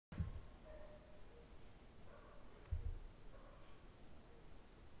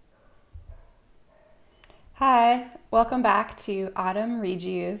Hi, welcome back to Autumn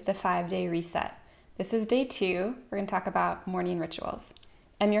Rejuve, the 5-day reset. This is day 2. We're going to talk about morning rituals.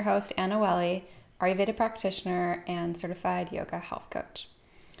 I'm your host, Anna Welly, Ayurveda practitioner and certified yoga health coach.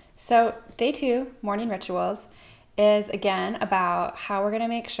 So day 2, morning rituals, is again about how we're going to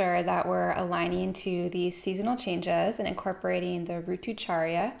make sure that we're aligning to these seasonal changes and incorporating the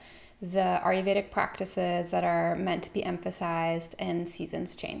Ritucharya, the Ayurvedic practices that are meant to be emphasized in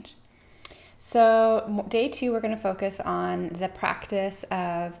seasons change. So day 2, we're going to focus on the practice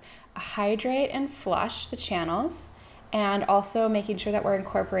of hydrate and flush the channels, and also making sure that we're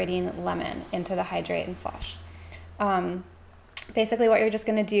incorporating lemon into the hydrate and flush. Basically, what you're just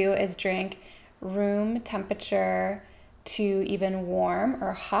going to do is drink room temperature to even warm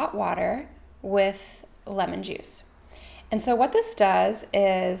or hot water with lemon juice. And so what this does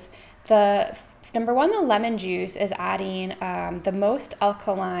is number one, the lemon juice is adding the most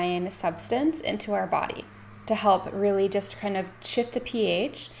alkaline substance into our body to help really just kind of shift the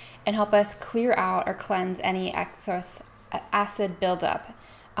pH and help us clear out or cleanse any excess acid buildup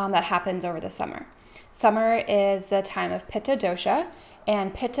that happens over the summer. Summer is the time of Pitta dosha,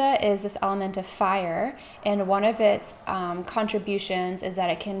 and Pitta is this element of fire, and one of its contributions is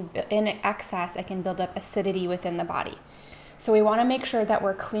that in excess, it can build up acidity within the body. So we want to make sure that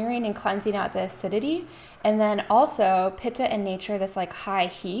we're clearing and cleansing out the acidity. And then also, Pitta in nature, this like high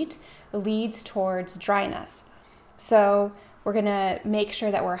heat, leads towards dryness. So we're going to make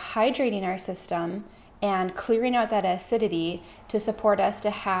sure that we're hydrating our system and clearing out that acidity to support us to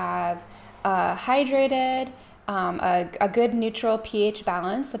have hydrated, a good neutral pH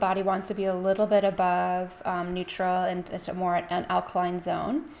balance. The body wants to be a little bit above neutral and it's more an alkaline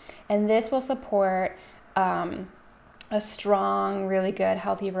zone. And this will support a strong, really good,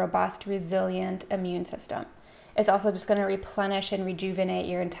 healthy, robust, resilient immune system. It's also just going to replenish and rejuvenate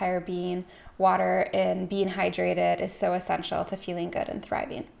your entire being. Water and being hydrated is so essential to feeling good and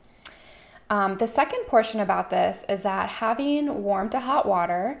thriving. The second portion about this is that having warm to hot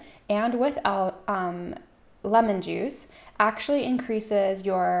water and with lemon juice actually increases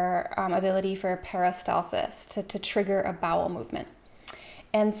your ability for peristalsis, to trigger a bowel movement.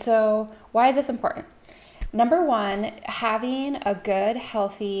 And so why is this important? Number one, having a good,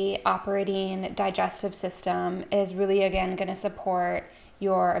 healthy, operating digestive system is really, again, going to support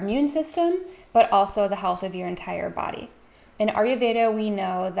your immune system, but also the health of your entire body. In Ayurveda, we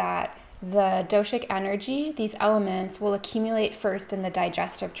know that the doshic energy, these elements, will accumulate first in the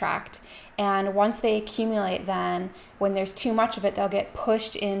digestive tract. And once they accumulate, then when there's too much of it, they'll get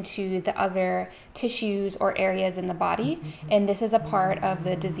pushed into the other tissues or areas in the body. And this is a part of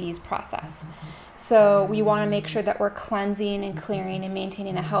the disease process. So we want to make sure that we're cleansing and clearing and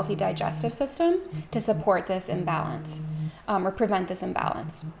maintaining a healthy digestive system to support this imbalance or prevent this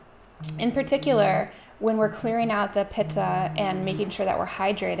imbalance. In particular, when we're clearing out the pitta and making sure that we're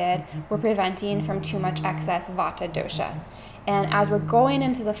hydrated, we're preventing from too much excess vata dosha. And as we're going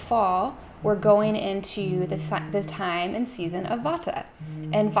into the fall, we're going into this time and season of vata.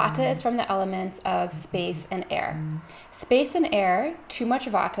 And vata is from the elements of space and air. Space and air, too much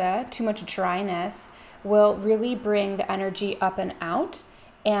vata, too much dryness, will really bring the energy up and out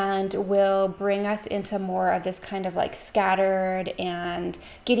and will bring us into more of this kind of like scattered and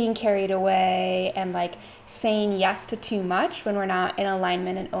getting carried away and like saying yes to too much when we're not in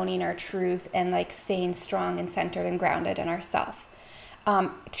alignment and owning our truth and like staying strong and centered and grounded in ourself.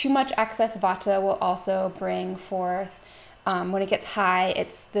 Too much excess vata will also bring forth, when it gets high,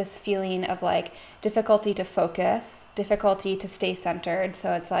 it's this feeling of like difficulty to focus, difficulty to stay centered.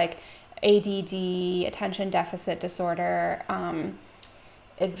 So it's like ADD, attention deficit disorder,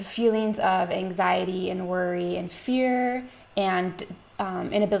 feelings of anxiety and worry and fear and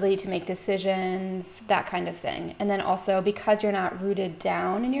inability to make decisions, that kind of thing. And then also because you're not rooted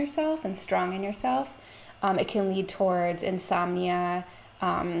down in yourself and strong in yourself, it can lead towards insomnia.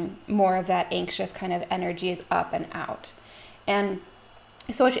 More of that anxious kind of energy is up and out. And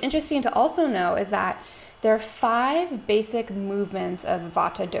so what's interesting to also know is that there are 5 basic movements of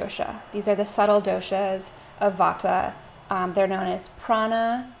vata dosha. These are the subtle doshas of vata. They're known as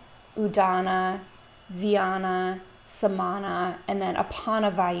prana, udana, vyana, samana, and then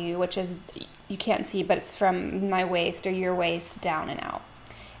apana vayu, which is, you can't see, but it's from my waist or your waist down and out.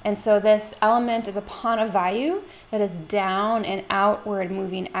 And so this element of apana vayu, that is down and outward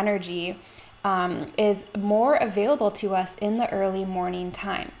moving energy, is more available to us in the early morning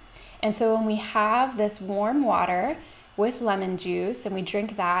time. And so when we have this warm water with lemon juice and we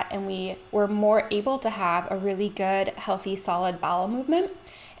drink that, and we're more able to have a really good, healthy, solid bowel movement.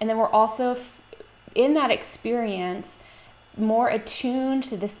 And then we're also in that experience more attuned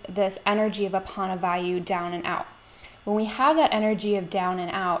to this energy of Apana Vayu, down and out. When we have that energy of down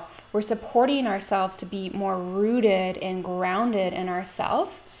and out, we're supporting ourselves to be more rooted and grounded in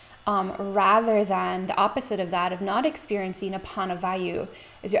ourselves, rather than the opposite of that, of not experiencing Apana Vayu,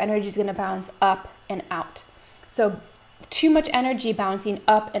 is your energy is going to bounce up and out. So too much energy bouncing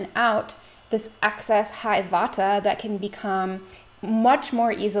up and out, this excess high vata that can become much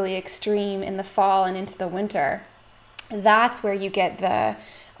more easily extreme in the fall and into the winter. That's where you get the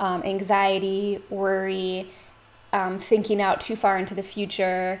anxiety, worry, thinking out too far into the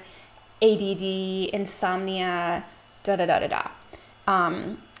future, ADD, insomnia,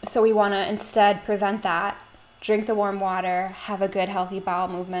 so we want to instead prevent that, drink the warm water, have a good healthy bowel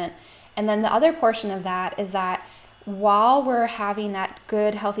movement. And then the other portion of that is that while we're having that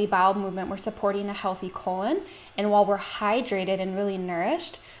good healthy bowel movement, we're supporting a healthy colon. And while we're hydrated and really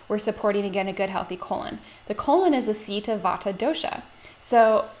nourished, we're supporting, again, a good healthy colon. The colon is the seat of Vata dosha.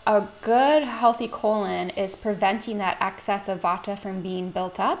 So a good healthy colon is preventing that excess of Vata from being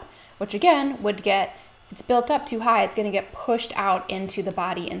built up, which again would get, if it's built up too high, it's going to get pushed out into the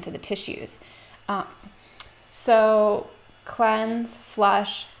body, into the tissues. So cleanse,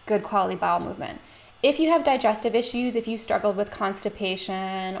 flush, good quality bowel movement. If you have digestive issues, if you struggled with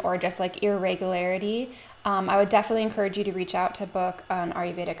constipation or just like irregularity, I would definitely encourage you to reach out to book an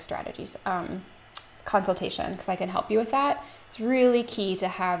Ayurvedic strategies consultation, because I can help you with that. It's really key to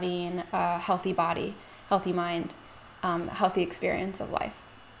having a healthy body, healthy mind, healthy experience of life.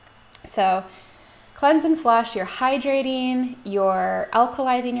 So cleanse and flush, you're hydrating, you're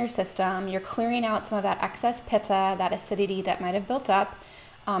alkalizing your system, you're clearing out some of that excess pitta, that acidity that might have built up,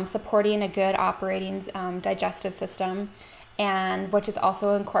 supporting a good operating digestive system, and which is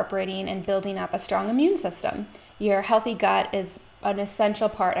also incorporating and building up a strong immune system. Your healthy gut is an essential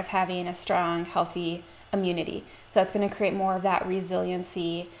part of having a strong, healthy immunity. So it's going to create more of that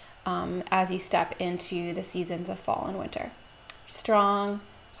resiliency as you step into the seasons of fall and winter. Strong,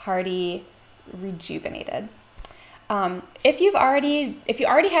 hearty, rejuvenated. If you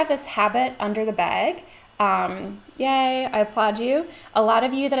already have this habit under the bag, yay, I applaud you. A lot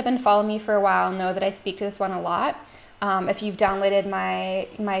of you that have been following me for a while know that I speak to this one a lot. If you've downloaded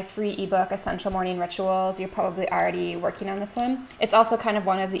my free ebook, Essential Morning Rituals, you're probably already working on this one. It's also kind of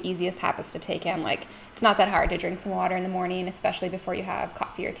one of the easiest habits to take in. Like, it's not that hard to drink some water in the morning, especially before you have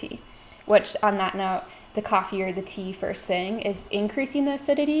coffee or tea. Which, on that note, the coffee or the tea first thing is increasing the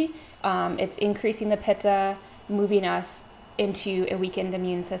acidity. It's increasing the pitta, moving us into a weakened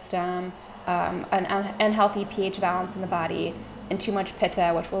immune system, an unhealthy pH balance in the body, and too much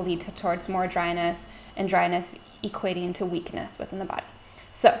pitta, which will lead towards more dryness, and dryness equating to weakness within the body.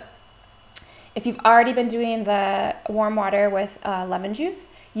 So if you've already been doing the warm water with lemon juice,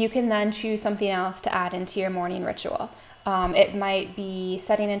 you can then choose something else to add into your morning ritual. It might be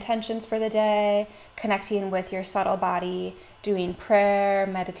setting intentions for the day, connecting with your subtle body, doing prayer,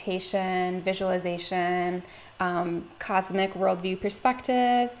 meditation, visualization, cosmic worldview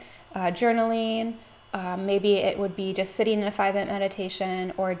perspective, journaling. Maybe it would be just sitting in a 5-minute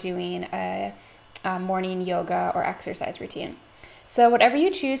meditation or doing a morning yoga or exercise routine. So whatever you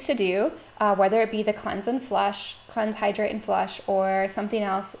choose to do, whether it be the cleanse and flush, cleanse, hydrate, and flush, or something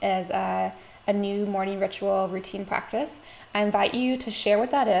else as a new morning ritual routine practice, I invite you to share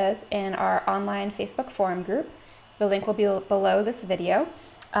what that is in our online Facebook forum group. The link will be below this video.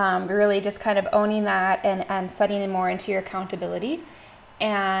 Really just kind of owning that and setting it more into your accountability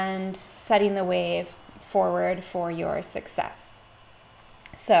and setting the wave forward for your success.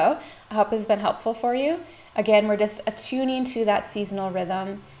 So I hope it's been helpful for you. Again, we're just attuning to that seasonal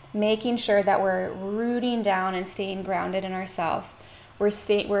rhythm, making sure that we're rooting down and staying grounded in ourselves. We're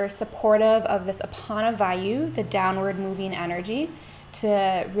supportive of this Apana Vayu, the downward moving energy,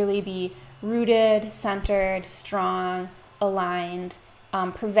 to really be rooted, centered, strong, aligned,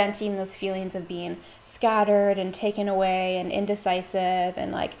 preventing those feelings of being scattered and taken away and indecisive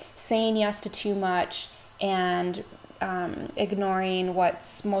and like saying yes to too much and ignoring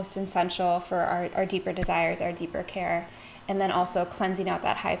what's most essential for our deeper desires, our deeper care, and then also cleansing out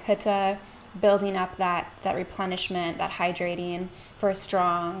that high pitta, building up that replenishment, that hydrating for a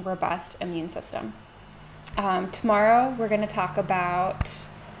strong, robust immune system. Tomorrow we're going to talk about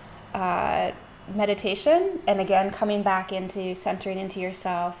meditation, and again coming back into centering into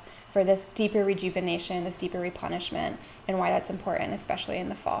yourself for this deeper rejuvenation, this deeper replenishment, and why that's important, especially in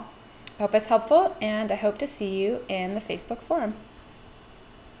the fall. I hope it's helpful, and I hope to see you in the Facebook forum.